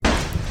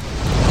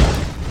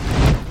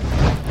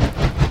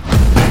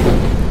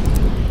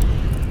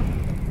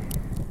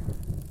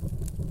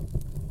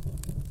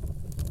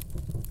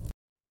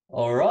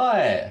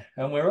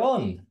And we're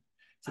on.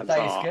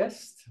 Today's Huzzah.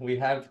 guest, we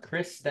have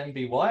Chris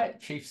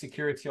Denbigh-White, Chief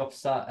Security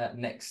Officer at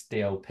Next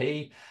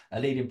DLP, a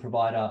leading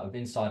provider of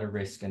insider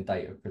risk and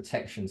data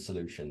protection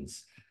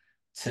solutions.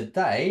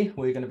 Today,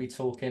 we're going to be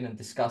talking and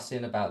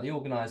discussing about the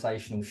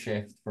organizational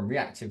shift from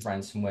reactive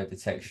ransomware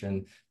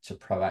detection to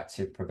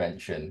proactive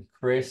prevention.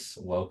 Chris,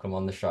 welcome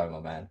on the show, my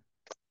man.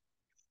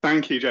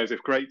 Thank you,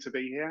 Joseph. Great to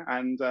be here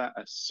and a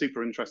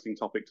super interesting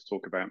topic to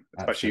talk about,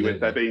 especially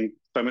with there Absolutely. being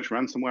so much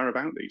ransomware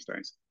about these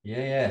days.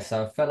 Yeah.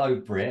 So, fellow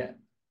Brit.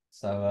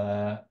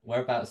 So,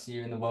 whereabouts are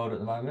you in the world at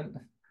the moment?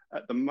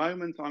 At the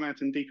moment, I'm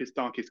out in deepest,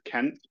 darkest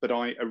Kent, but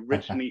I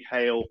originally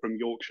hail from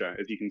Yorkshire,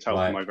 as you can tell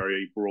from Right. my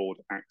very broad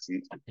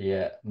accent.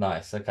 Yeah,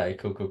 nice. Okay,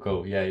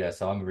 cool. Yeah.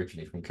 So I'm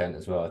originally from Kent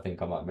as well. I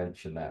think I might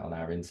mention that on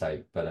our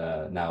intake,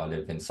 but now I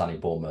live in sunny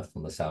Bournemouth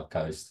on the south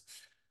coast.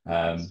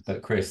 Nice.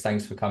 But Chris,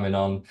 thanks for coming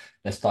on.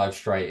 Let's dive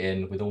straight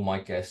in. With all my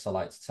guests, I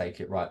like to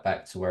take it right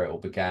back to where it all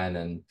began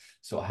and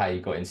sort of how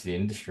you got into the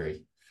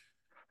industry.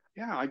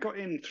 Yeah, I got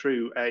in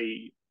through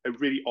a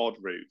really odd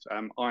route.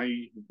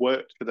 I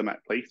worked for the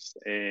Met Police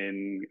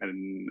in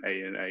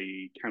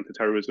a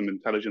counter-terrorism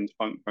intelligence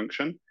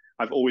function.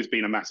 I've always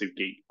been a massive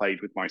geek, played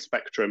with my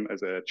Spectrum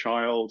as a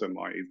child and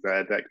my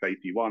ZX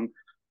 81,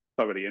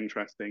 thoroughly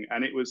interesting.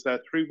 And it was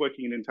through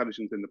working in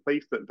intelligence in the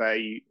police that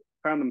they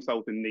found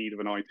themselves in need of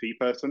an IT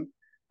person.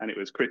 And it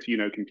was, Chris, you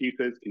know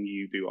computers, can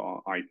you do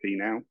our IT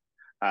now?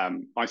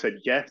 I said,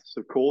 yes,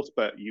 of course,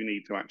 but you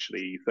need to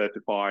actually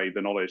certify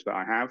the knowledge that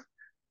I have.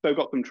 So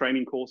got some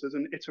training courses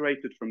and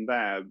iterated from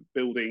there,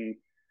 building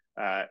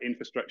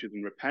infrastructures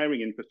and repairing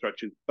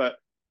infrastructures, but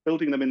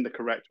building them in the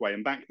correct way.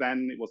 And back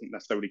then, it wasn't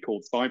necessarily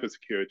called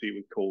cybersecurity; it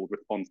was called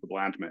responsible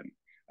admin.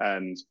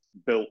 And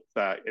built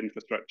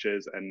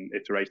infrastructures and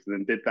iterated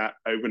and did that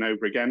over and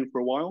over again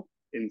for a while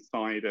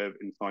inside of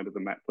the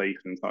Met Police,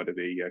 inside of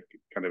the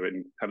kind of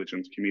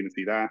intelligence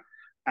community there,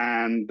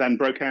 and then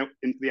broke out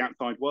into the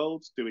outside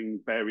world, doing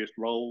various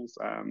roles.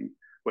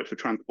 Worked for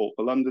Transport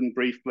for London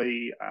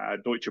briefly,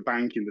 Deutsche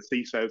Bank in the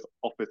CISO's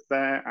office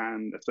there,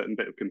 and a certain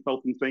bit of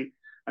consultancy.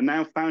 And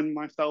now found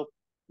myself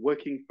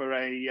working for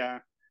a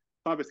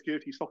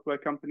cybersecurity software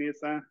company as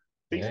a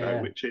CISO,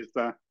 Yeah, which is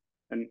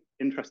an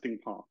interesting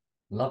path.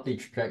 lovely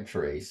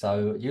trajectory.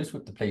 So you was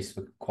with the police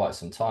for quite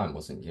some time,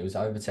 wasn't you? It was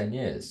over 10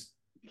 years.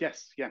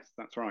 Yes,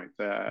 that's right.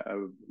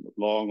 A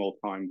long old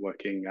time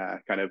working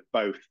kind of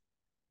both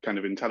kind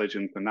of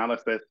intelligence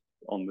analysis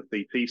on the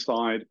CT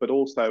side, but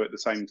also at the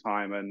same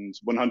time and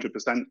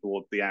 100%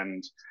 towards the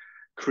end,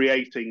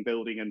 creating,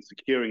 building, and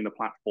securing the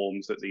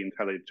platforms that the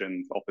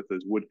intelligence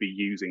officers would be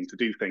using to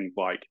do things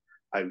like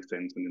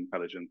OSINT and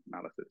intelligence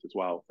analysis as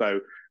well.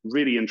 So,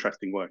 really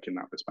interesting work in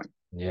that respect.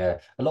 Yeah,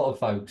 a lot of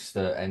folks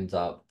that end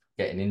up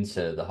getting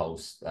into the whole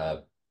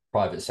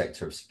private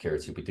sector of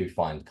security, we do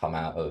find come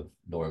out of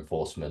law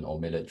enforcement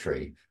or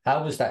military.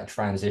 How was that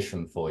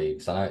transition for you?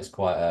 Because I know it's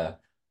quite a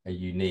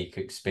unique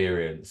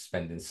experience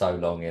spending so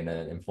long in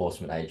an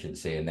enforcement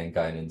agency and then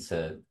going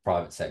into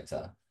private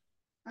sector.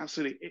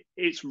 Absolutely.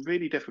 It's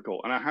really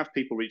difficult. And I have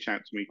people reach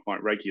out to me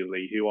quite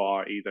regularly who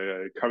are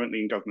either currently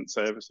in government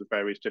service of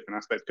various different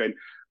aspects going,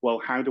 well,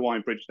 how do I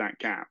bridge that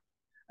gap?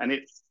 And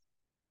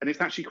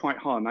it's actually quite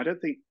hard. And I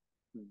don't think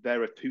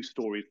there are two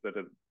stories that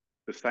are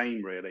the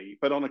same really.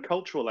 But on a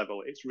cultural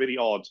level, it's really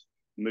odd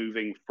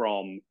moving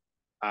from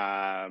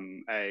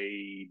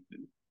a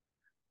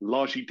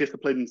largely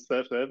disciplined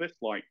service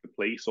like the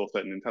police or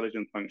certain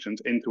intelligence functions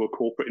into a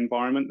corporate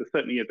environment. There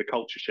certainly is a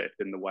culture shift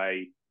in the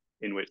way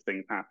in which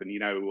things happen.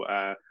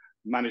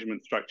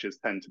 Management structures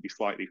tend to be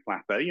slightly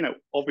flatter.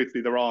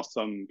 Obviously there are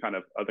some kind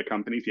of other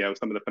companies.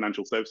 Some of the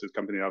financial services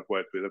companies I've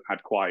worked with have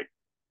had quite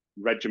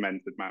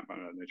regimented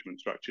management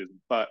structures,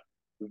 but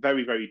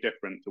very, very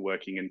different to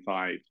working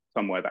inside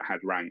somewhere that had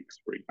ranks,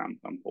 for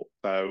example.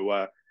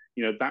 So,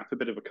 that's a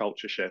bit of a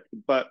culture shift.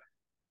 But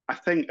I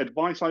think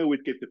advice I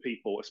always give to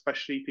people,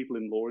 especially people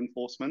in law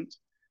enforcement,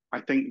 I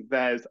think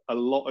there's a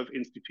lot of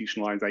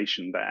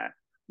institutionalization there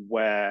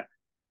where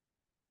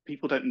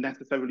people don't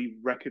necessarily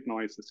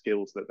recognize the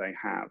skills that they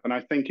have. And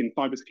I think in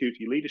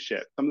cybersecurity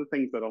leadership, some of the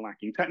things that are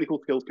lacking, technical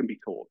skills can be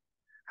taught.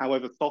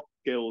 However, soft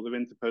skills of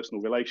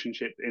interpersonal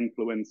relationships,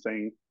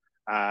 influencing,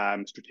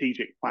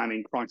 strategic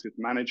planning, crisis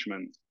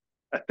management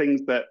are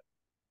things that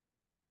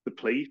the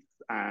police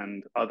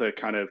and other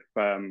kind of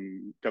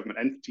government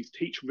entities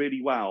teach really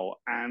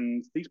well.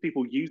 And these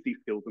people use these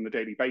skills on a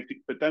daily basis,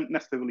 but don't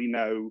necessarily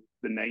know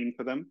the name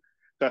for them.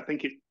 So I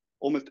think it's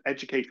almost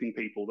educating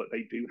people that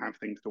they do have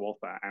things to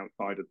offer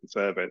outside of the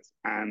service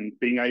and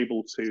being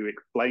able to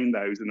explain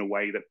those in a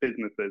way that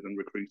businesses and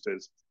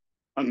recruiters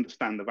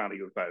understand the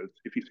value of those,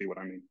 if you see what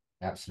I mean.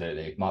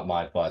 Absolutely.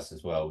 My advice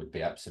as well would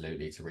be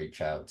absolutely to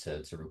reach out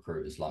to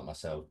recruiters like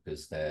myself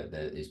because there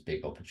is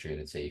big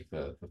opportunity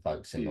for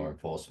folks in law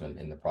enforcement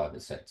in the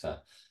private sector.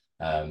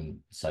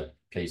 So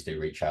please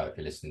do reach out if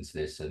you're listening to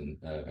this and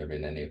are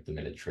in any of the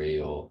military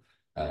or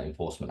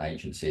enforcement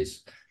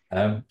agencies.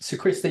 So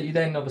Chris, that you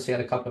then obviously had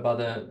a couple of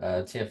other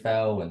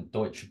TfL and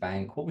Deutsche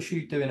Bank. What was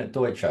you doing at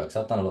Deutsche? Because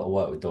I've done a lot of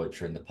work with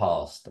Deutsche in the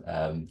past.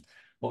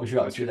 What was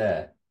you up to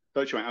there?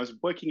 Deutsche Bank. I was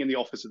working in the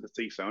office of the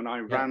CISO, and I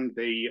Yeah. ran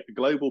the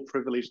Global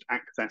Privileged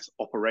Access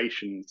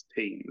Operations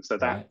team. So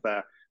Right.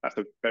 that's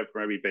a very,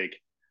 very big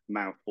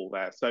mouthful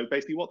there. So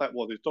basically, what that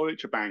was is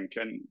Deutsche Bank,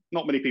 and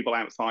not many people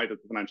outside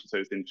of the financial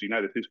service industry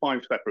know this. There's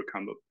 5 separate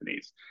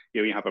companies.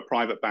 You have a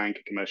private bank,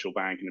 a commercial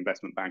bank, an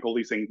investment bank. All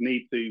these things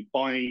need to,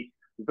 by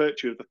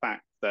virtue of the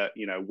fact that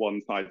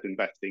one side is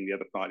investing, the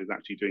other side is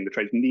actually doing the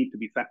trades, need to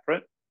be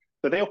separate.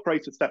 So they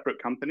operate as separate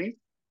companies.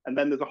 And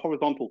then there's a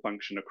horizontal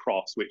function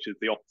across, which is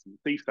the office of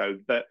the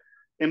CISO, that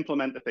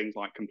implement the things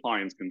like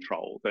compliance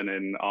controls, and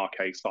in our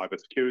case,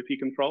 cybersecurity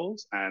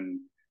controls, and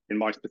in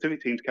my specific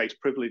team's case,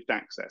 privileged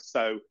access.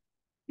 So,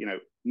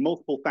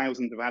 multiple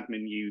thousands of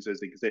admin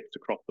users exist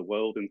across the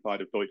world inside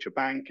of Deutsche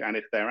Bank, and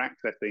if they're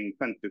accessing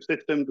sensitive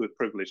systems with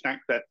privileged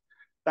access,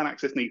 that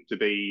access needs to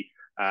be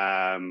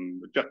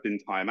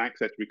just-in-time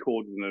access,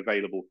 recorded and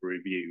available for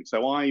review.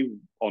 So I,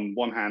 on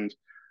one hand,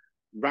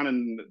 ran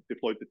and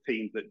deployed the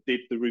teams that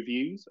did the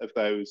reviews of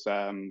those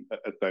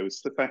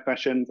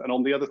sessions, and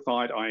on the other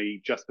side,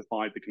 I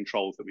justified the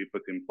controls that we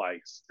put in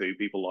place to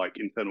people like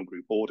internal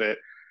group audit,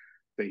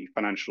 the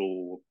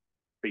financial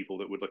people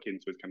that would look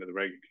into it, kind of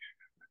the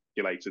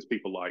regulators,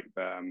 people like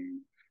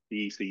the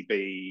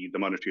ECB, the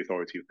Monetary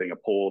Authority of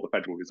Singapore, the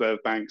Federal Reserve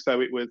Bank.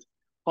 So it was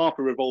half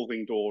a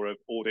revolving door of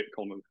audit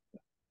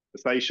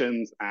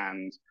conversations,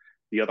 and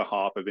the other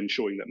half of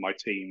ensuring that my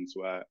teams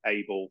were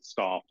able,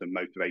 staffed, and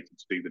motivated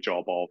to do the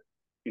job of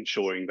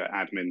ensuring that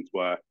admins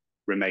were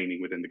remaining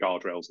within the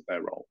guardrails of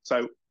their role.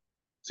 So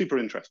super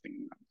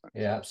interesting.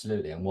 Yeah,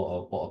 absolutely. And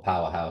what a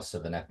powerhouse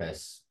of an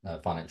FS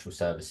financial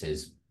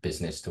services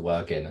business to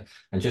work in.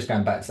 And just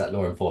going back to that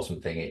law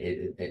enforcement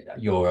thing,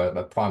 you're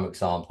a prime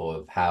example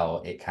of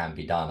how it can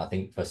be done. I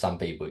think for some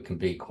people, it can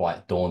be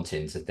quite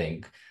daunting to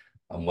think,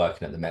 I'm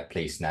working at the Met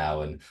Police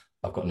now, and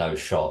I've got no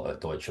shot at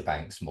Deutsche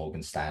Bank's,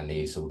 Morgan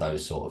Stanley's, all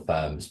those sort of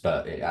firms,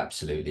 but it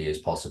absolutely is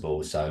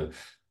possible. So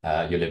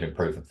you're living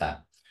proof of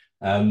that.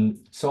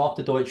 So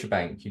after Deutsche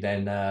Bank, you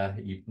then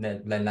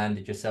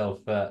landed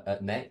yourself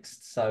at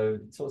Next. So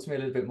talk to me a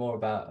little bit more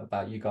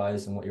about you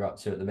guys and what you're up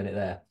to at the minute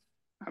there.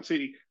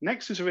 Absolutely.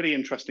 Next is a really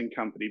interesting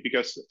company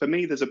because for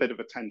me, there's a bit of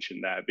a tension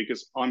there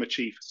because I'm a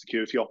chief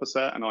security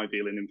officer and I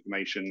deal in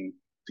information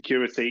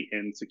security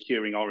in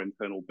securing our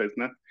internal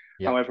business.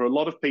 Yep. However, a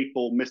lot of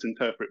people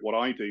misinterpret what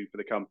I do for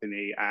the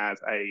company as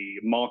a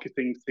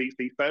marketing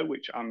CISO,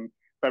 which I'm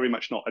very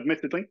much not.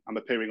 Admittedly, I'm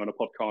appearing on a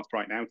podcast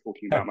right now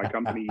talking about my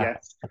company,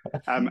 yes.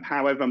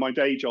 However, my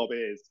day job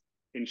is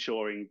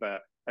ensuring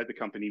that as a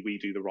company, we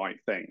do the right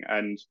thing.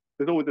 And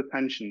there's always a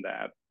tension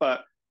there.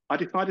 But I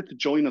decided to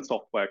join a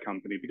software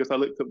company because I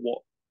looked at what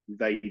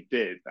they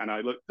did and I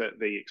looked at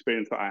the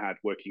experience that I had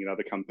working in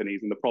other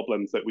companies and the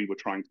problems that we were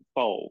trying to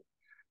solve.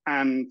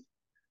 And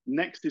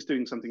Next is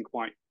doing something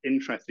quite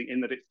interesting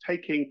in that it's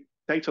taking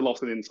data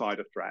loss and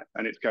insider threat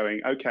and it's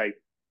going, okay,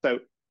 so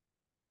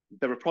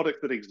there are products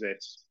that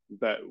exist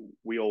that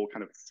we all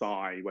kind of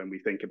sigh when we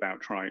think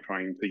about trying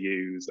to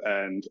use,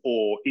 and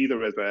or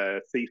either as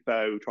a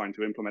CISO trying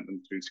to implement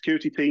them through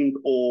security teams,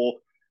 or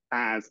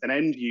as an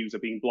end user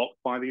being blocked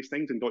by these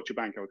things. In Deutsche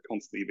Bank, I was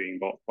constantly being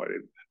blocked by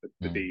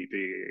the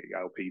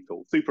DLP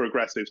tool. Super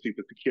aggressive,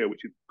 super secure,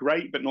 which is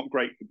great, but not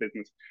great for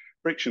business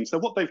friction. So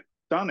what they've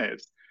done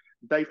is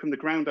they, from the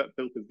ground up,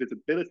 built a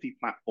visibility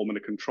platform and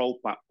a control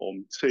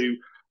platform to,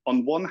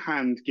 on one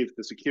hand, give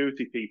the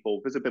security people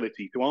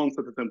visibility to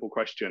answer the simple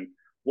question,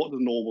 what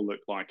does normal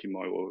look like in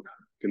my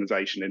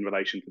organization in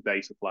relation to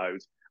data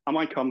flows? Am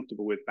I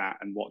comfortable with that?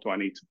 And what do I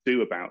need to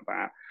do about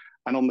that?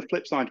 And on the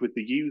flip side with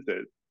the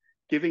users,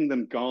 giving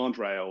them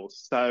guardrails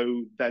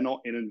so they're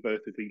not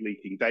inadvertently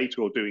leaking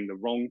data or doing the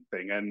wrong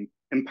thing, and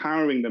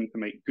empowering them to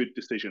make good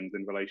decisions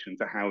in relation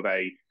to how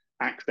they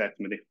access,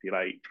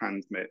 manipulate,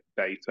 transmit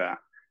data,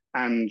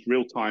 and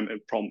real-time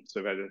prompts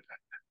of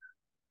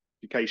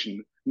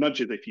education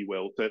nudges, if you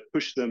will, to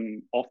push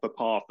them off the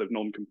path of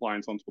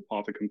non-compliance onto a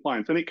path of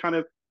compliance. And it kind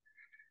of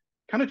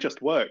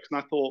just works. And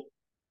I thought,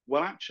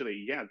 well,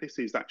 actually, yeah, this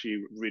is actually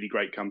a really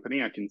great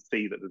company. I can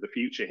see that there's a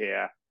future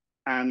here.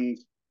 And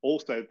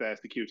also their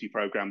security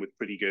program was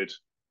pretty good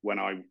when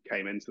I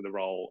came into the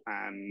role.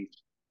 And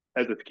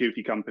as a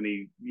security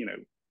company,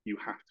 you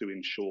have to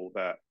ensure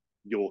that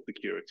your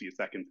security is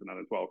second to none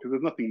as well, because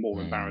there's nothing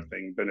more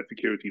embarrassing than a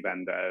security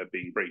vendor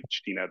being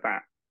breached.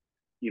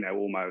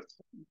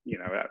 Almost,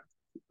 that's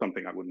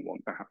something I wouldn't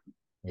want to happen.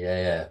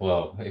 Yeah.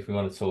 Well, if we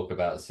want to talk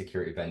about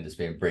security vendors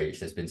being breached,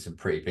 there's been some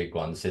pretty big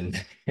ones in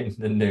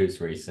the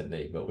news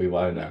recently, but we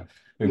won't go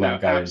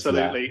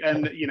absolutely.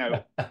 into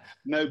that. And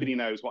nobody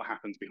knows what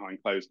happens behind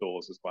closed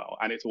doors as well.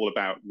 And it's all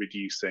about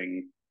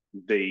reducing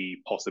the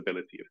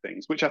possibility of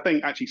things, which I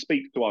think actually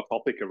speaks to our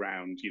topic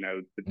around,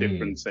 the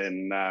difference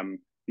in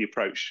the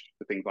approach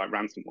to things like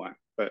ransomware.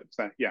 But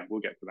yeah,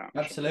 we'll get to that.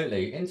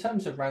 Absolutely. Sure. In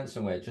terms of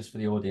ransomware, just for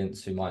the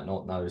audience who might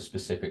not know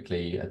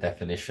specifically a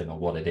definition of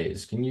what it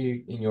is, can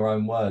you, in your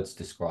own words,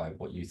 describe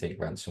what you think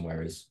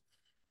ransomware is?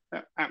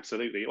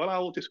 Absolutely. Well,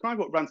 I'll describe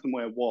what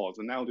ransomware was,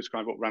 and now I'll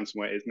describe what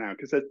ransomware is now,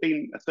 because there's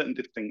been a certain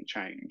distinct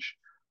change.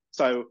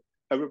 So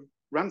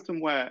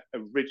ransomware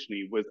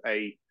originally was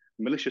a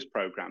malicious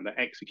program that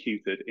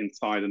executed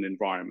inside an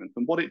environment.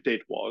 And what it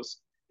did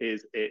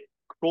is it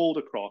crawled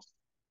across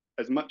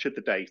as much of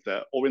the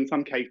data, or in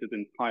some cases,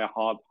 entire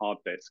hard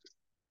disks,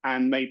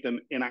 and made them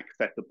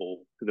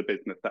inaccessible to the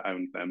business that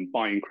owned them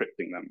by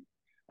encrypting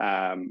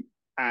them.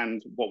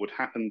 And what would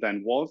happen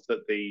then was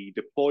that the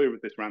deployer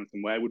of this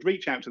ransomware would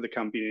reach out to the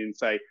company and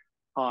say,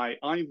 hi,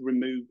 I've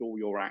removed all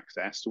your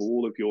access to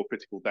all of your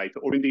critical data,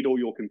 or indeed all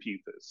your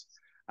computers.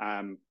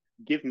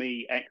 Give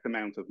me X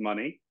amount of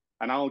money,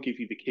 and I'll give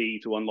you the key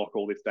to unlock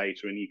all this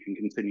data, and you can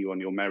continue on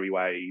your merry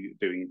way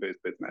doing this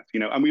business.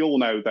 And we all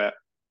know that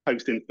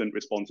post-incident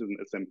response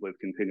isn't as simple as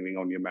continuing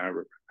on your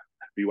merry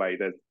way.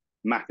 There's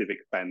massive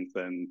expense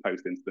and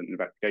post-incident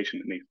investigation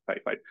that needs to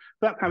take place.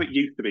 So that's how it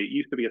used to be. It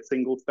used to be a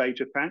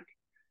single-stage attack.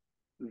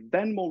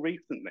 Then more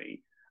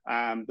recently,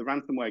 the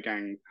ransomware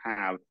gangs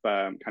have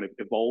kind of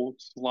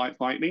evolved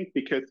slightly,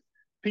 because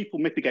people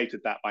mitigated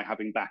that by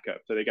having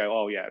backup. So they go,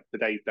 oh yeah,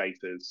 today's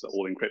data is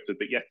all encrypted,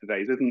 but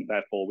yesterday's isn't,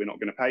 therefore we're not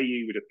going to pay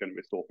you, we're just going to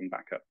restore from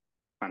backup.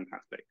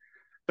 Fantastic.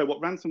 So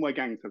what ransomware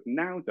gangs have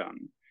now done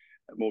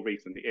more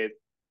recently is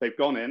they've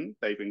gone in,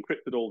 they've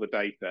encrypted all the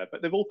data,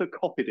 but they've also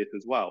copied it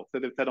as well. So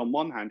they've said on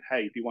one hand,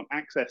 hey, if you want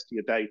access to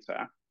your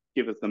data,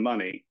 give us the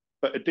money.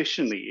 But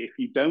additionally, if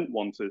you don't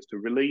want us to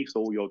release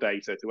all your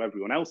data to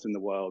everyone else in the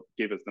world,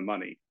 give us the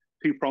money.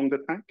 Two-pronged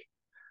attack.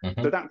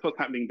 So that's what's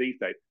happening these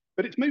days.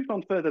 But it's moved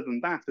on further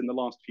than that in the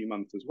last few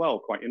months as well,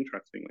 quite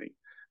interestingly.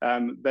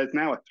 There's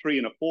now a 3-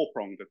 and a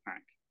 4-pronged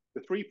attack.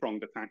 The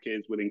 3-pronged attack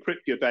is we'll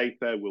encrypt your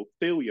data, we'll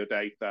steal your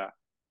data,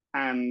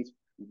 and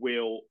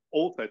we'll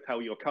also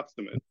tell your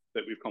customers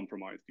that we've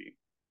compromised you.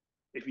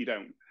 If you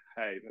don't,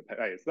 hey.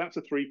 So that's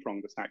a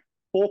 3-pronged attack.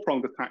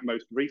 4-pronged attack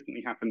most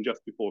recently happened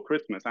just before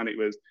Christmas, and it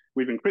was,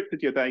 we've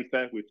encrypted your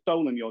data, we've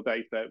stolen your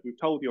data, we've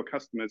told your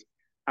customers,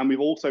 and we've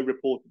also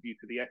reported you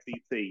to the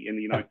SEC in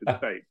the United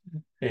States.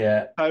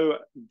 Yeah. So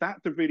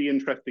that's a really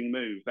interesting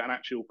move, that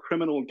actual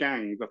criminal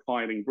gangs are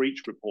filing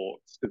breach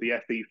reports to the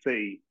SEC,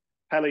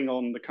 telling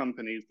on the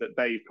companies that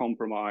they've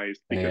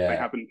compromised because they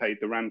haven't paid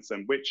the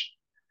ransom, which,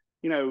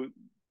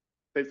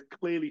 there's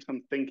clearly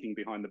some thinking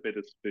behind the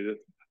business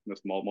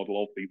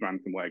model of these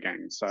ransomware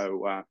gangs.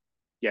 So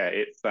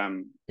it's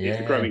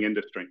a growing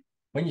industry.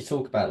 When you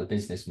talk about the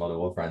business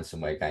model of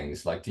ransomware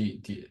gangs, like, do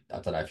you, I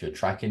don't know if you're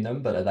tracking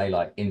them, but are they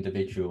like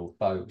individual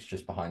folks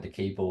just behind a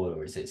keyboard,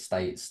 or is it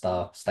state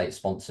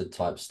sponsored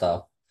type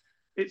stuff?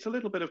 It's a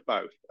little bit of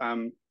both.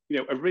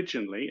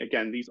 Originally,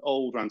 again, these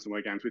old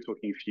ransomware gangs, we're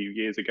talking a few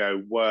years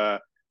ago, were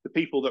the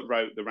people that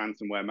wrote the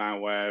ransomware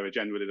malware are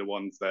generally the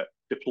ones that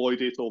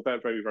deployed it, or they're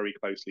very, very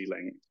closely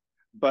linked.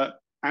 But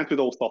as with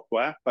all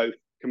software, both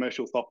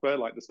commercial software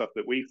like the stuff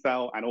that we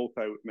sell and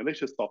also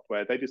malicious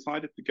software, they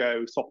decided to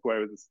go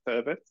software as a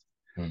service.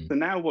 So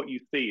now what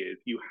you see is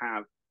you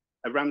have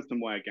a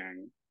ransomware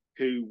gang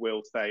who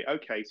will say,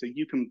 okay, so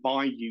you can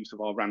buy use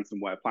of our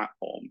ransomware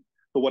platform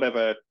for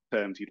whatever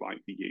terms you'd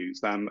like to use.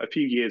 A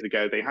few years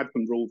ago, they had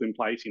some rules in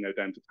place, don't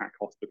attack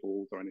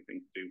hospitals or anything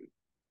to do with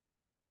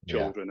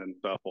children and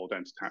stuff, or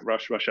don't attack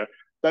Russia.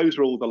 Those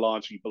rules are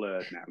largely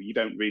blurred now. You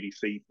don't really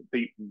see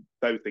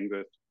those things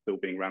are still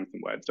being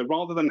ransomware. So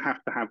rather than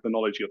have to have the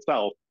knowledge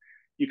yourself,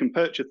 you can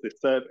purchase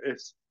this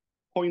service,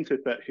 point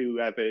it at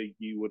whoever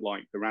you would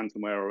like the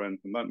ransomware or earn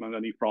some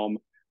money from,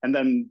 and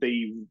then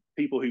the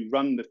people who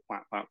run this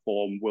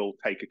platform will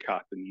take a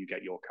cut and you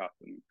get your cut.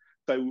 And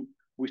so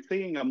we're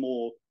seeing a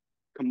more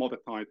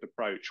commoditized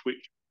approach,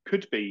 which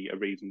could be a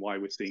reason why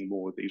we're seeing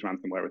more of these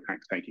ransomware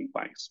attacks taking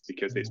place,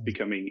 because it's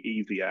becoming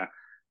easier.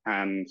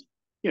 And,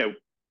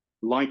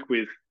 like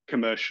with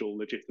commercial,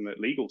 legitimate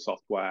legal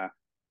software,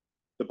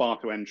 the bar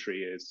to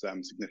entry is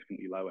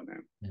significantly lower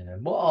now. Yeah.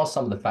 What are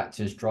some of the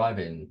factors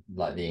driving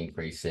like the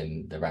increase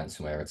in the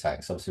ransomware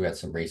attacks? Obviously, we had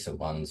some recent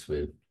ones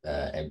with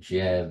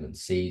MGM and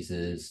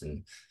Caesars,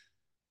 and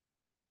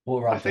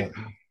what I think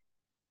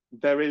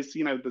there is,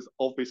 there's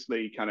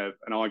obviously kind of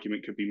an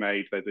argument could be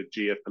made. There's a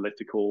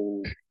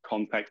geopolitical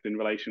context in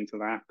relation to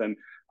that. And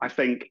I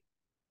think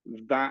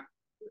that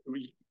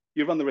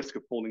you run the risk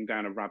of falling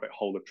down a rabbit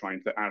hole of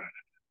trying to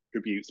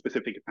attribute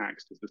specific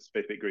attacks to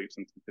specific groups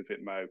and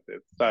specific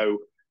motives. So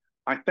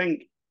I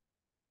think,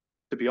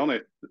 to be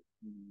honest,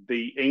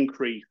 the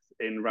increase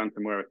in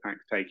ransomware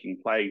attacks taking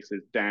place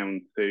is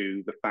down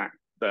to the fact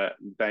that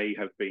they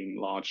have been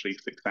largely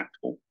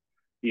successful.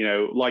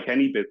 Like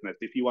any business,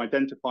 if you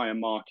identify a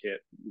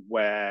market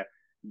where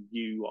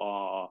you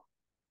are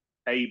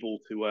able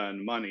to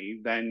earn money,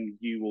 then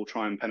you will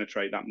try and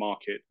penetrate that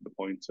market to the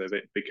point of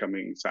it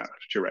becoming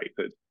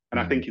saturated. And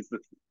I think it's the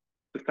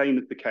same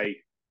as the case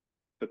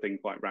for things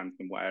like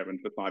ransomware and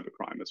for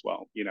cybercrime as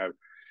well.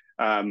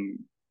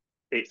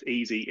 It's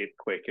easy, it's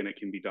quick, and it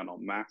can be done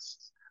en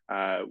masse.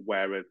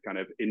 Whereas kind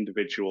of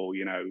individual,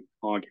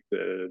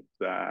 targeted,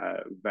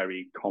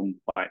 very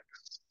complex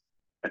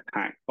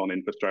attacks on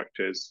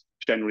infrastructures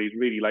generally is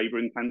really labor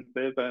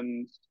intensive,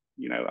 and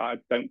I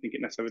don't think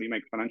it necessarily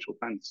makes financial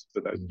sense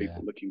for those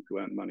people looking to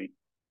earn money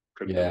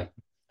criminally.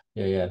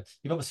 Yeah.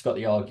 You've obviously got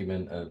the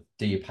argument of,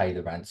 do you pay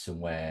the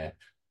ransomware?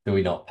 Do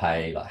we not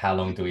pay? Like, how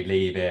long do we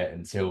leave it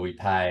until we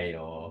pay?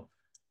 Or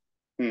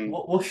Hmm.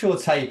 What's your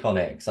take on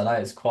it? Because I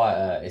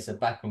know it's a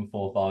back and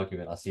forth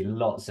argument. I see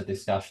lots of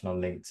discussion on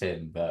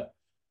LinkedIn, but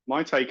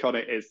My take on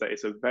it is that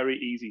it's a very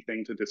easy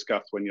thing to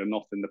discuss when you're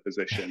not in the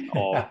position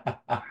of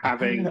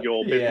having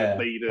your business yeah,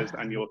 leaders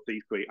and your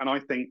C-suite. And I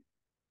think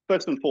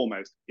first and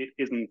foremost, it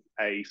isn't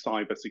a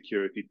cyber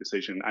security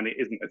decision and it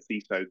isn't a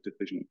CISO's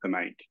decision to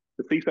make.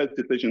 The CISO's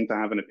decision to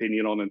have an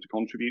opinion on and to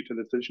contribute to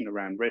the decision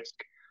around risk,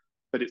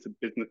 but it's a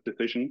business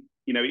decision.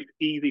 You know, it's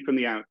easy from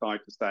the outside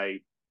to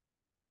say,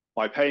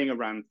 by paying a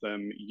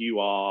ransom, you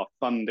are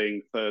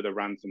funding further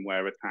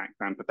ransomware attacks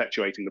and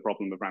perpetuating the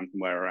problem of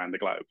ransomware around the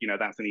globe. You know,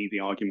 that's an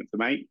easy argument to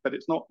make, but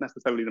it's not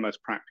necessarily the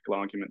most practical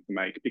argument to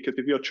make, because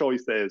if your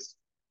choice is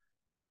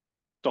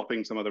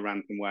stopping some other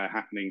ransomware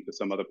happening to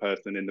some other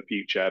person in the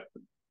future,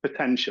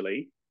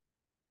 potentially,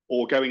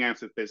 or going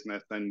out of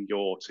business and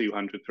your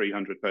 200,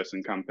 300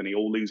 person company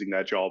all losing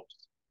their jobs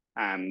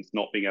and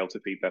not being able to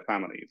feed their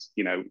families,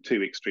 you know,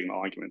 two extreme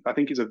arguments. I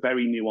think it's a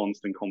very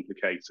nuanced and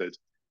complicated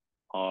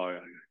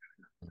argument,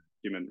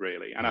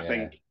 really. And I yeah,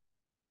 think,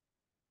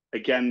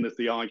 again, there's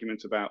the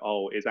argument about,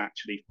 oh, is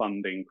actually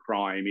funding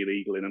crime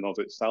illegal in and of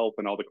itself,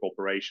 and other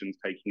corporations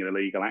taking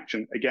illegal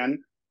action?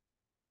 Again,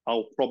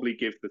 I'll probably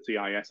give the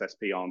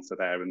CISSP answer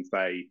there and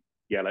say,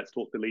 yeah, let's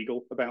talk to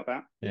legal about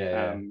that.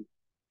 yeah,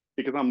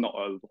 Because I'm not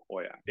a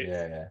lawyer.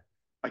 yeah, yeah.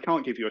 I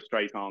can't give you a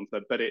straight answer,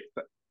 but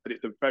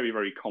it's a very,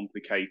 very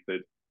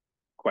complicated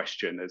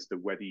question as to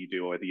whether you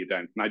do or whether you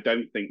don't. And I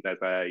don't think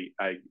there's a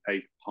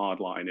hard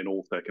line. In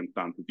all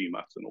circumstances you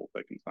must, in all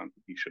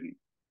circumstances you shouldn't.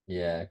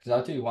 Yeah, because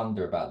I do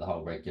wonder about the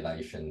whole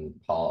regulation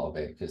part of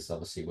it, because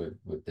obviously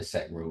with the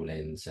SEC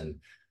rulings and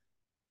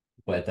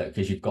whether,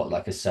 because you've got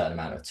like a certain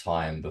amount of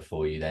time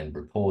before you then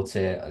report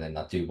it, and then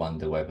I do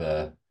wonder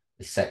whether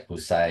the SEC will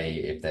say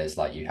if there's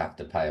like you have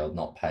to pay or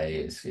not pay.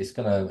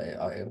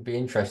 It'll be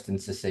interesting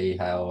to see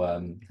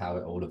how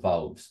it all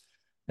evolves.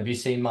 Have you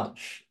seen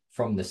much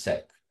from the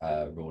SEC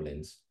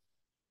rulings?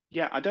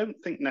 Yeah, I don't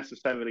think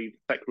necessarily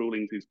SEC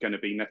rulings is going to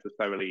be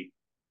necessarily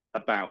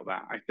about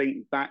that. I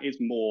think that is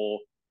more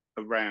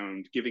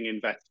around giving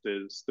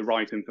investors the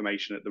right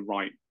information at the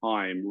right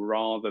time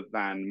rather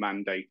than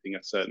mandating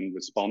a certain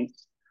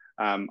response.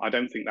 I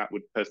don't think that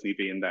would personally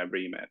be in their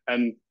remit.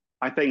 And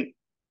I think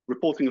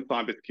reporting of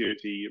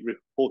cybersecurity,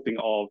 reporting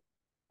of,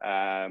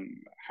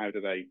 how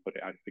do they put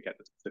it? I forget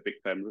the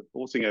specific term,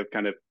 reporting of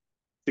kind of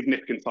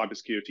significant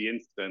cybersecurity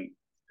incident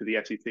to the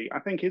SEC, I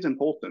think is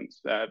important,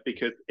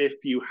 because if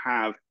you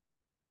have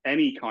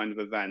any kind of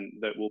event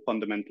that will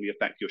fundamentally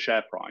affect your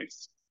share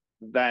price,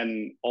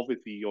 then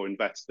obviously your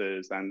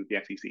investors and the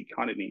SEC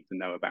kind of need to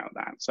know about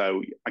that.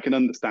 So I can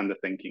understand the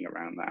thinking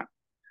around that.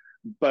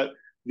 But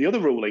the other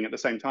ruling at the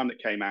same time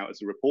that came out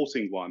as a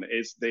reporting one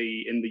is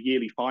in the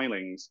yearly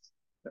filings,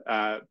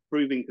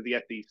 proving to the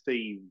SEC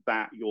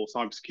that your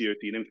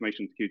cybersecurity and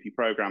information security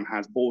program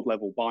has board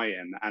level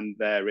buy-in and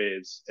there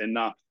is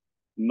enough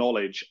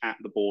knowledge at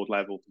the board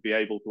level to be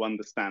able to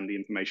understand the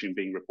information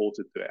being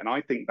reported to it. And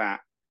I think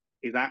that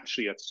is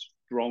actually a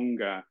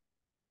stronger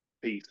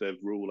piece of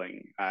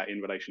ruling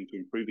in relation to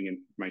improving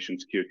information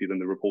security than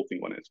the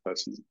reporting one is,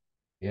 personally.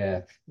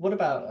 Yeah. What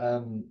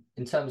about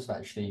in terms of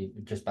actually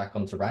just back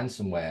onto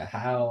ransomware,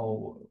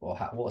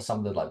 what are some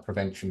of the like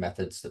prevention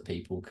methods that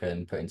people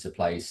can put into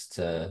place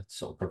to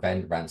sort of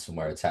prevent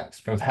ransomware attacks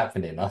from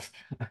happening?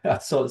 I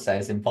sort of say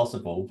it's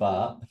impossible,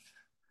 but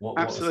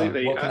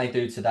Absolutely. what can they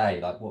do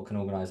today? Like what can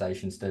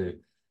organizations do?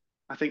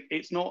 I think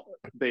it's not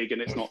big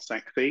and it's not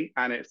sexy,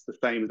 and it's the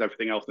same as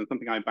everything else. And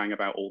something I bang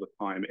about all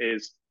the time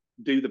is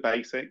do the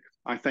basics.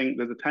 I think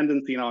there's a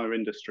tendency in our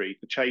industry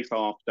to chase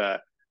after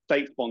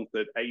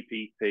state-sponsored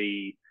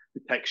APT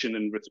detection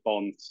and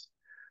response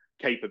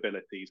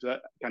capabilities,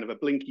 kind of a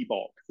blinky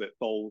box that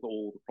solves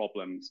all the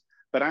problems.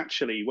 But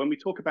actually, when we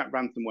talk about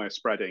ransomware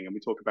spreading and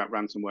we talk about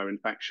ransomware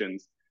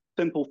infections,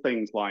 simple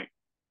things like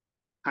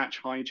patch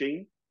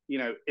hygiene, you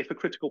know, if a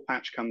critical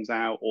patch comes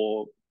out,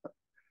 or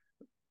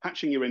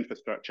patching your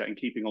infrastructure and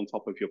keeping on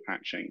top of your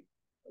patching,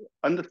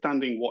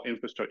 understanding what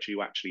infrastructure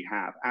you actually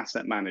have,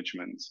 asset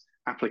management,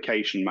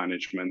 application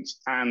management,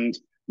 and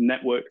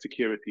network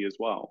security as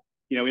well.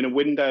 You know, in a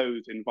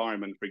Windows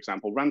environment, for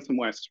example,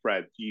 ransomware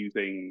spreads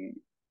using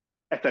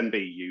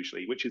FNB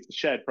usually, which is the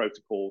shared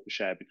protocol to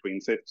share between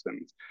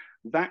systems.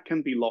 That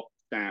can be locked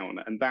down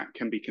and that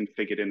can be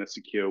configured in a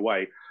secure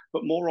way.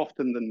 But more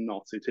often than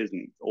not, it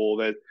isn't, or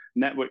there's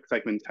network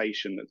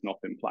segmentation that's not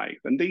in place.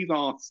 And these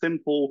are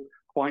simple,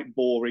 quite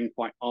boring,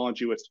 quite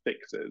arduous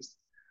fixes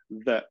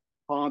that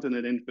harden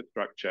an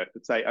infrastructure to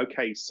say,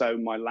 okay, so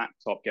my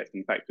laptop gets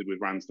infected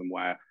with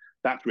ransomware.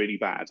 That's really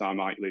bad. I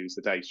might lose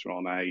the data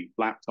on a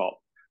laptop.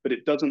 But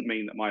it doesn't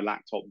mean that my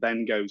laptop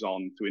then goes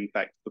on to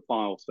infect the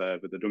file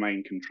server, the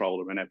domain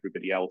controller, and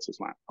everybody else's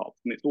laptops.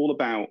 And it's all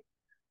about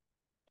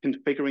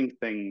configuring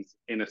things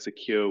in a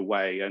secure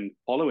way and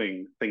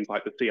following things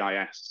like the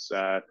CIS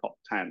top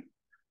 10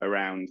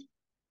 around,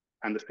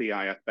 and the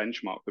CIS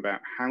benchmarks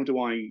about how do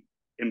I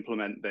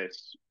implement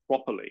this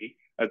properly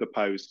as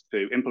opposed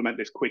to implement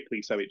this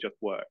quickly so it just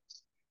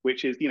works.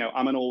 Which is, you know,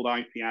 I'm an old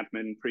IT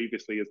admin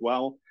previously as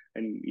well.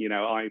 And, you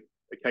know,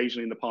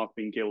 occasionally in the past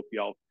been guilty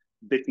of,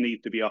 this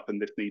needs to be up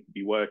and this needs to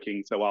be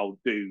working, so I'll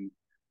do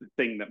the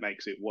thing that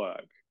makes it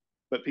work.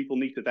 But people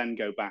need to then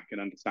go back and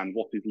understand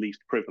what is least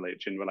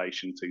privilege in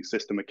relation to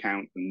system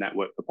accounts and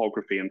network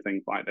topography and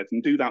things like this,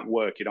 and do that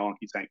work in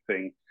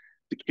architecting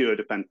secure,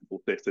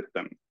 defensible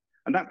systems.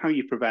 And that's how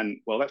you prevent,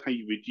 well, that's how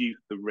you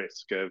reduce the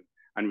risk of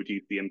and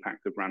reduce the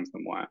impact of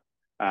ransomware.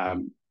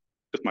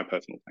 Just my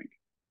personal thing.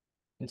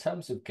 In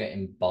terms of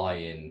getting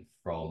buy-in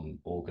from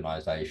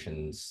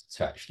organizations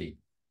to actually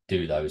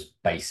do those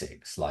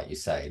basics, like you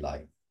say,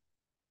 like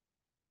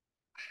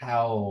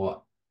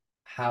how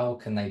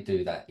can they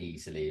do that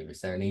easily?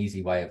 Is there an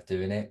easy way of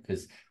doing it?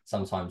 Because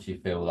sometimes you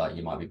feel like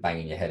you might be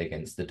banging your head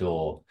against the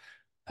door.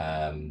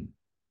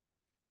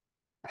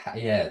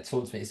 Yeah,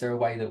 talk to me. Is there a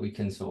way that we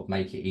can sort of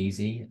make it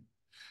easy?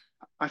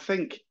 I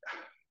think,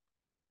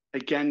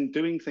 again,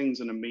 doing things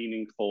in a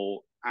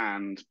meaningful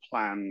and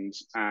planned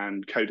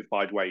and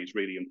codified way is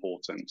really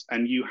important.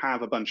 And you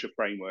have a bunch of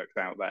frameworks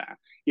out there,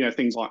 you know,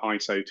 things like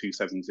ISO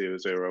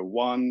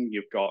 27001,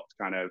 you've got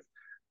kind of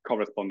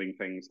corresponding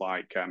things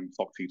like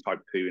SOC 2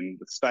 Type 2 in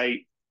the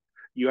state.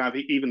 You have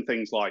even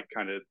things like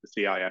kind of the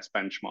CIS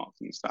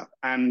benchmarks and stuff.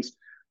 And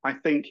I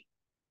think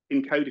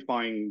in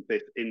codifying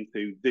this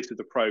into, this is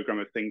a program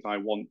of things I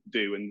want to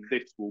do, and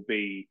this will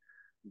be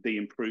the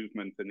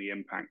improvement and the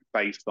impact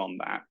based on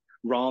that,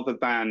 rather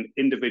than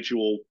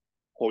individual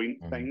point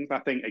things. I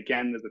think,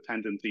 again, there's a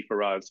tendency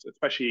for us,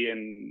 especially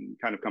in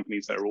kind of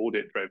companies that are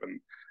audit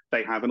driven,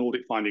 they have an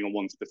audit finding on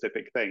one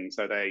specific thing.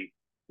 So they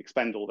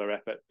expend all their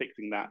effort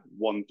fixing that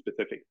one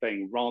specific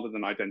thing rather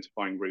than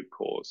identifying root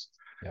cause.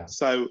 Yeah.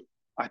 So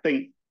I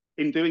think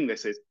in doing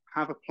this is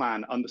have a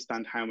plan,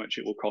 understand how much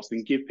it will cost,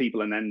 and give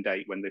people an end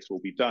date when this will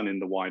be done in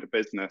the wider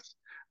business,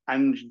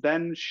 and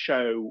then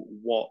show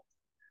what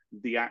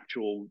the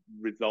actual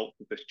result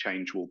of this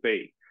change will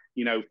be.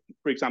 You know,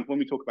 for example, when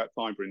we talk about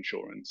cyber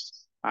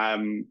insurance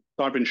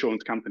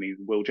companies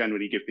will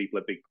generally give people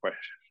a big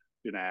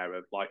questionnaire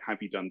of like,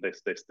 have you done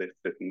this,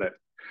 and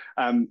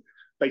this?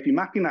 Basically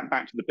mapping that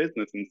back to the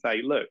business and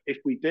say, look, if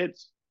we did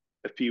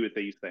a few of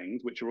these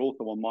things, which are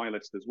also on my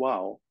list as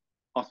well,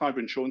 our cyber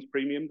insurance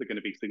premiums are going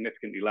to be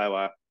significantly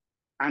lower,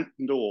 and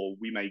or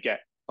we may get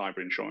cyber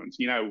insurance.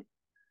 You know,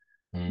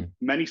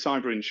 many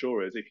cyber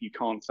insurers, if you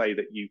can't say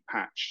that you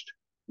patched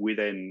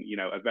within, you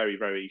know, a very,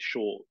 very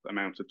short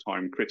amount of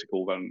time,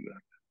 critical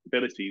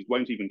vulnerabilities,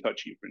 won't even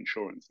touch you for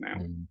insurance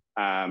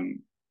now.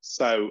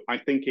 So I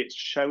think it's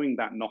showing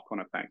that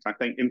knock-on effect. I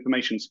think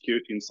information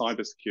security and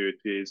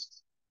cybersecurity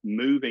is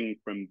moving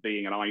from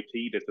being an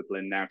IT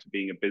discipline now to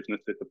being a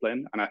business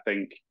discipline. And I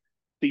think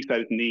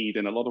CISOs need,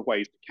 in a lot of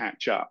ways, to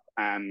catch up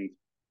and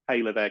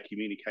tailor their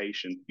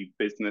communication to be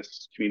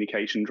business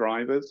communication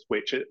drivers,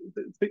 which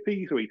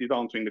easily is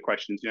answering the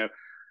questions, you know,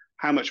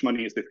 how much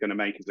money is this going to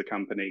make as a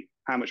company?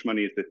 How much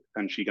money is this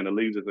potentially going to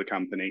lose as a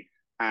company?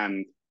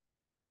 And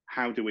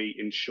how do we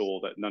ensure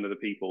that none of the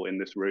people in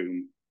this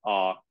room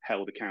are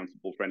held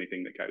accountable for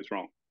anything that goes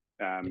wrong?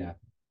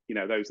 You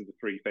know, those are the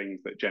three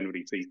things that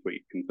generally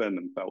C-suite concern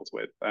themselves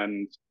with.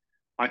 And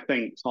I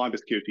think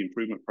cybersecurity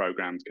improvement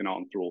programs can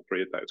answer all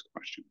three of those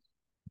questions.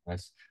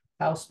 Nice.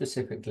 How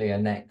specifically are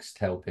Next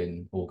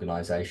helping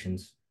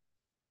organizations?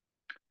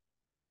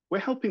 We're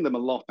helping them a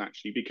lot,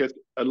 actually, because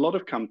a lot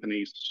of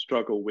companies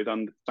struggle with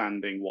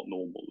understanding what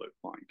normal looks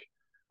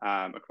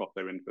like across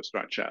their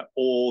infrastructure,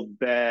 or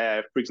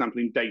their, for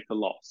example, in data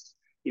loss.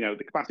 You know,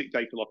 the classic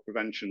data loss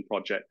prevention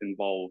project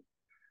involved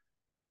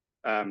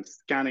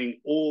scanning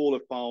all the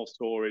file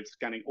storage,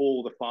 scanning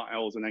all the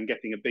files, and then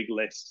getting a big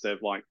list of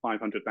like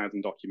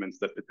 500,000 documents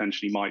that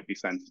potentially might be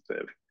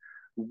sensitive.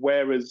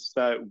 Whereas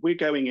we're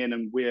going in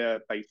and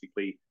we're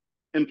basically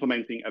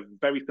implementing a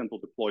very simple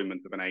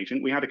deployment of an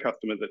agent. We had a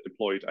customer that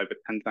deployed over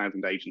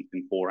 10,000 agents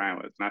in 4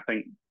 hours. And I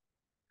think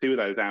 2 of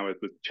those hours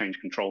was the change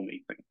control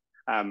meeting.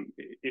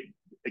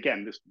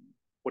 Again, this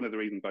one of the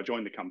reasons I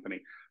joined the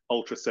company,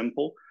 ultra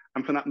simple.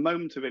 And from that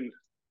moment of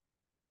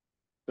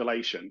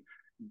installation,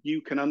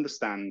 you can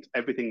understand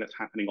everything that's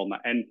happening on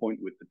that endpoint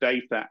with the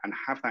data and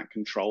have that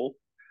control.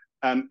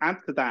 Add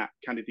to that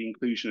kind of the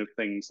inclusion of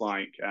things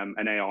like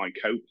an AI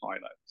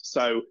co-pilot.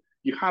 So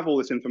you have all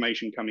this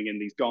information coming in,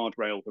 these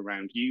guardrails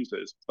around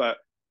users, but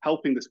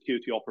helping the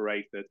security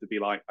operator to be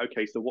like,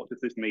 okay, so what does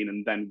this mean?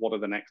 And then what are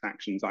the next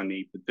actions I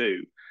need to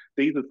do?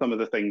 These are some of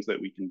the things that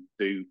we can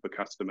do for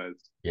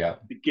customers. Yeah.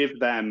 To give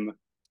them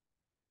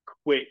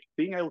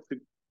being able to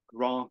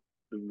grasp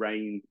the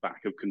reins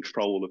back of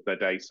control of their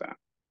data.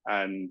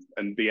 And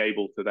be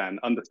able to then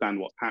understand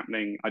what's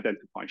happening,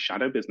 identify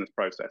shadow business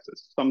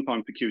processes.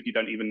 Sometimes security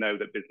don't even know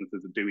that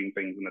businesses are doing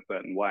things in a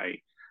certain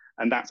way.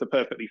 And that's a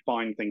perfectly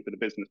fine thing for the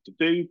business to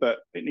do, but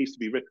it needs to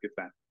be risk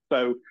assessed.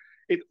 So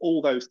it's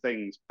all those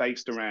things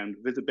based around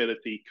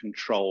visibility,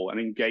 control, and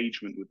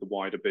engagement with the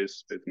wider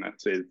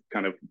business is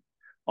kind of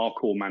our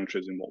core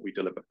mantras in what we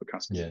deliver for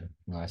customers. Yeah,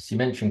 nice. You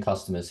mentioned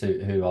customers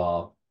who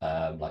are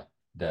like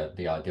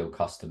the ideal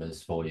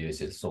customers for you.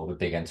 Is it sort of a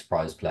big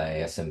enterprise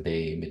play,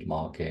 SMB,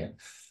 mid-market?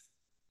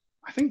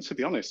 I think, to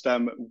be honest,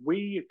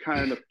 we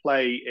kind of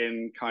play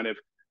in kind of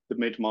the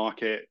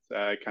mid-market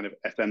kind of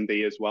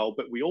SMB as well,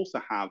 but we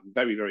also have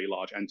very, very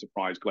large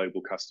enterprise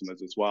global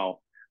customers as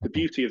well. The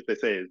beauty of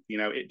this is,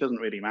 it doesn't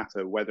really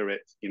matter whether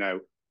it's,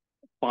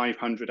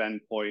 500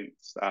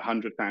 endpoints,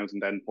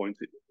 100,000 endpoints.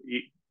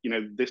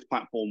 This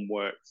platform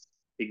works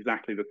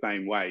exactly the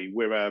same way.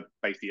 We're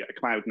basically a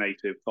cloud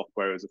native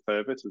software as a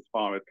service as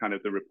far as kind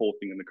of the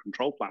reporting and the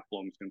control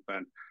platform is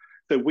concerned.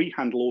 So we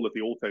handle all of the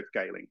auto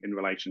scaling in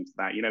relation to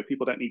that.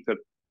 People don't need to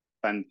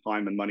spend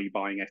time and money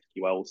buying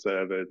SQL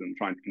servers and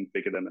trying to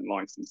configure them and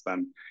license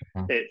them.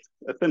 It's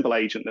a simple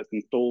agent that's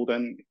installed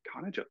and it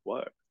kind of just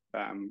works.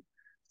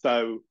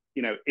 So,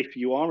 if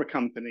you are a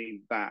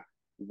company that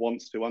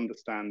wants to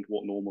understand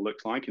what normal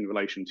looks like in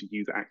relation to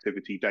user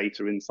activity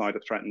data inside a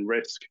threat and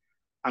risk,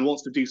 and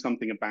wants to do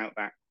something about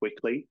that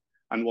quickly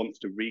and wants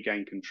to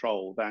regain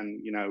control,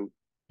 then,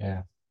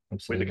 yeah,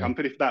 with the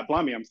company for that.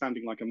 Blimey, I'm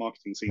sounding like a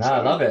marketing CISO. No,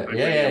 I love it.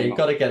 Yeah, you've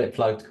got to get it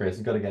plugged, Chris.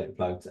 You've got to get it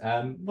plugged.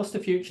 What's the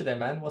future then,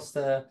 man? What's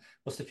the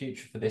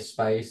future for this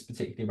space,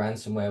 particularly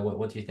ransomware?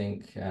 What do you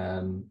think?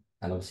 And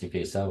obviously for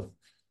yourself.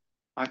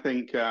 I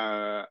think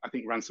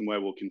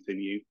ransomware will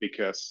continue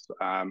because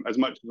as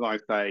much as I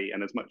say,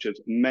 and as much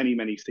as many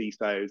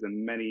CISOs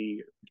and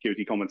many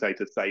security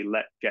commentators say,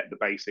 let's get the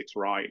basics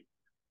right,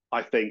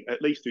 I think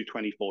at least through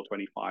 24,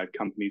 25,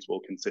 companies will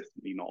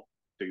consistently not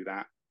do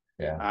that.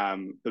 Yeah.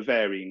 For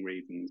varying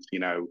reasons,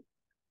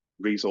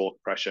 resource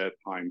pressure,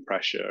 time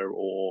pressure,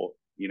 or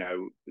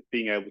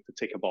being able to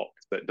tick a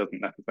box that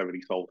doesn't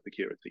necessarily solve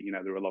security.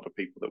 There are a lot of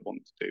people that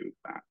want to do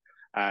that,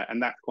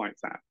 and that's quite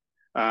sad.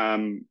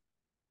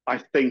 I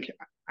think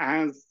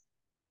as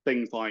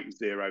things like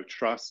zero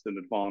trust and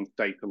advanced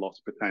data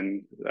loss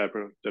protection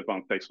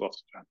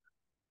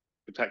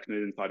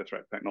and insider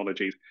threat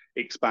technologies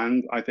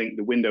expand, I think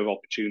the window of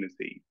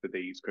opportunity for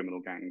these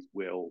criminal gangs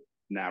will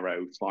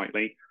narrow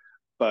slightly,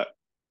 but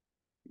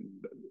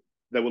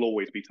there will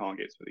always be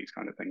targets for these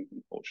kind of things,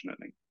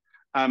 unfortunately.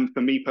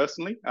 For me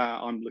personally,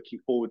 I'm looking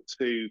forward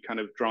to kind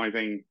of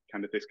driving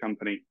kind of this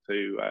company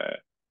to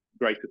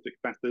greater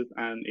successes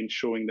and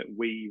ensuring that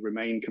we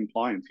remain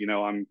compliant.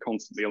 I'm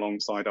constantly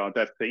alongside our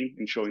dev team,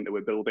 ensuring that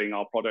we're building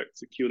our product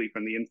securely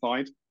from the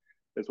inside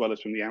as well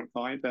as from the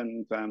outside,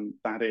 and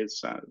that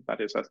is a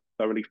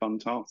thoroughly fun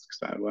task.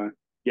 So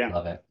yeah,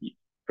 love it.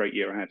 Great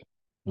year ahead.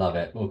 Love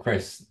it. Well,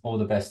 Chris, all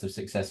the best of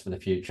success for the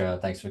future.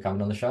 Thanks for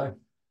coming on the show.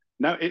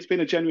 No, it's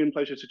been a genuine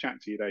pleasure to chat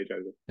to you today,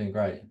 Joseph. Been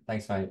great.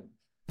 Thanks, mate.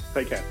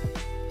 Take care.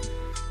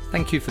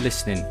 Thank you for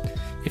listening.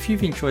 If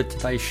you've enjoyed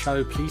today's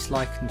show, please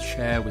like and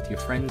share with your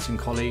friends and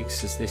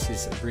colleagues, as this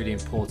is really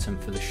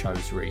important for the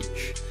show's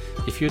reach.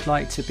 If you'd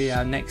like to be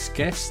our next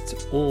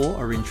guest or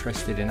are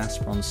interested in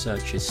Aspiron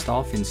Search's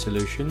staffing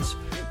solutions,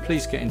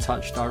 please get in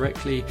touch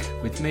directly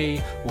with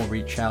me or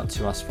reach out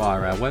to us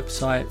via our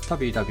website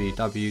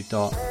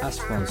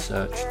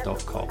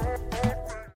www.aspironsearch.com.